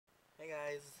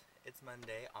guys, it's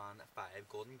Monday on 5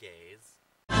 Golden Gays.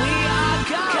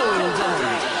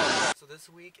 So this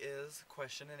week is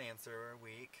question and answer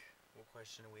week. Well,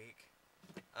 question week.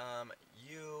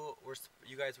 You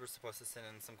guys were supposed to send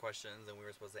in some questions and we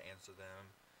were supposed to answer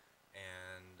them,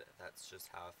 and that's just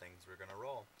how things were gonna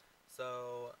roll.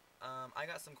 So I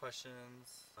got some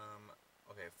questions.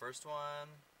 Okay, first one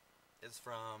is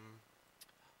from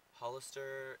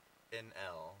Hollister in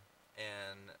L,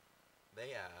 and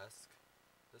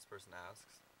this person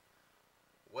asks,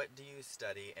 what do you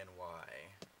study and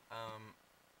why?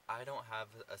 I don't have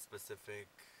a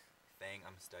specific thing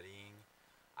I'm studying.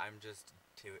 I'm just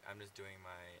doing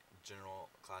my general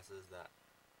classes that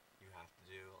you have to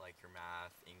do, like your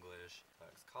math, English.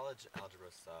 Sucks. College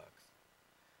algebra sucks.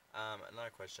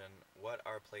 Another question, what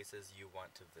are places you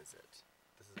want to visit?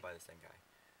 This is by the same guy.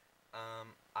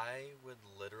 I would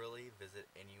literally visit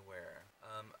anywhere.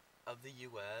 Of the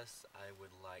US, I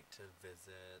would like to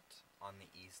visit on the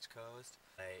East Coast,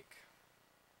 like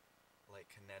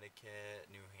Connecticut,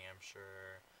 New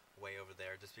Hampshire, way over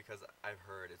there, just because I've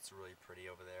heard it's really pretty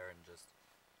over there and just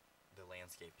the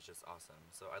landscape is just awesome.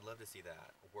 So I'd love to see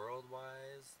that.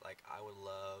 World-wise, like I would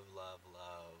love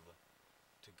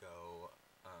to go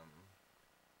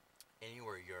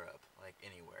anywhere Europe, like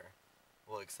anywhere.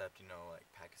 Well, except, like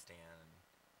Pakistan and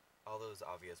all those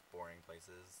obvious boring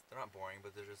places. They're not boring,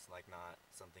 but they're just like not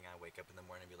something I wake up in the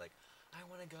morning and be like, I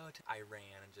want to go to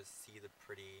Iran and just see the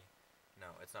pretty.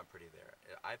 No, it's not pretty there.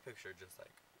 I picture just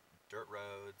like dirt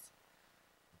roads,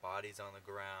 bodies on the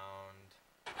ground.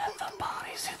 And the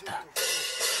bodies hit the...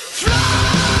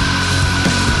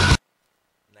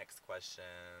 Next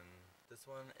question. This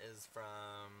one is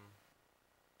from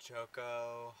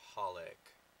Chocoholic.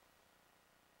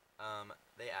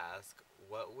 They ask,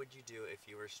 what would you do if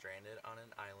you were stranded on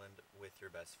an island with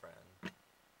your best friend?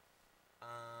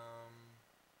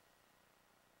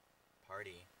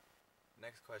 Party.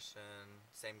 Next question,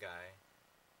 same guy.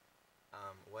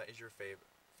 What is your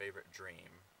favorite dream?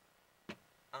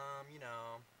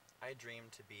 I dream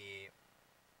to be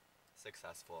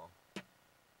successful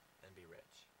and be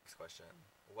rich. Next question.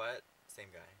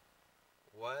 Same guy.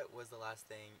 What was the last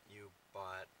thing you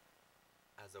bought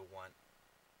as a want,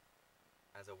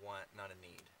 not a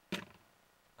need?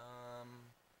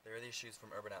 There are these shoes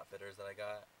from Urban Outfitters that I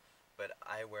got, but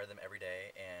I wear them every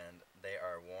day and they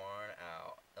are worn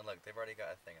out. And look, they've already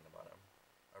got a thing in the bottom.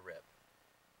 A rip.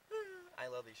 I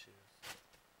love these shoes.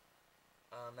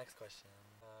 Next question.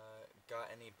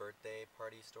 Got any birthday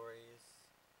party stories?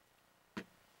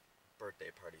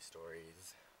 Birthday party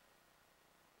stories.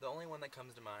 The only one that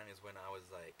comes to mind is when I was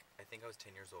I think I was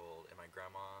 10 years old and my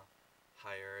grandma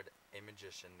hired a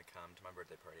magician to come to my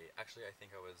birthday party. Actually, I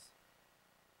think I was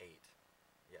 8.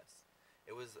 Yes.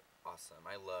 It was awesome.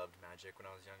 I loved magic when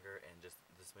I was younger, and just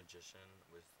this magician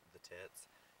with the tits,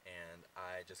 and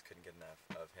I just couldn't get enough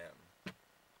of him.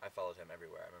 I followed him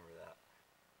everywhere, I remember that.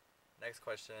 Next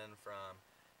question from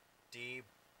D.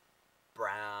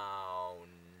 Brown.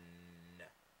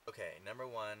 Okay, number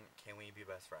 1, can we be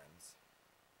best friends?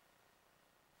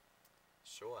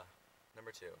 Sure. Number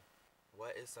 2,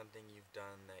 what is something you've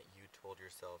done that you told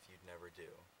yourself you'd never do?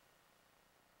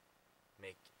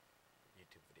 Make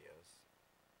YouTube videos.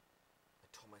 I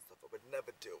told myself I would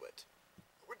never do it.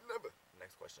 I would never.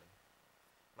 Next question.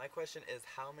 My question is,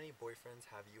 how many boyfriends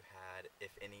have you had,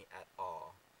 if any at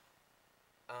all?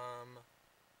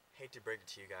 Hate to break it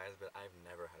to you guys, but I've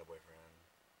never had a boyfriend.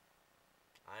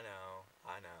 I know.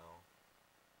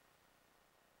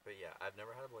 But yeah, I've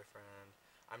never had a boyfriend.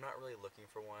 I'm not really looking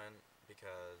for one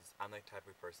because I'm the type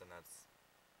of person that's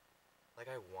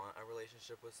I want a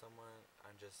relationship with someone.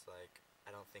 I'm just I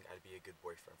don't think I'd be a good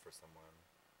boyfriend for someone.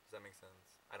 Does that make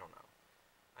sense? I don't know.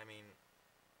 I mean,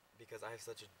 because I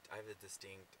have a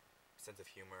distinct sense of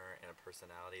humor and a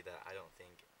personality that I don't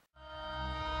think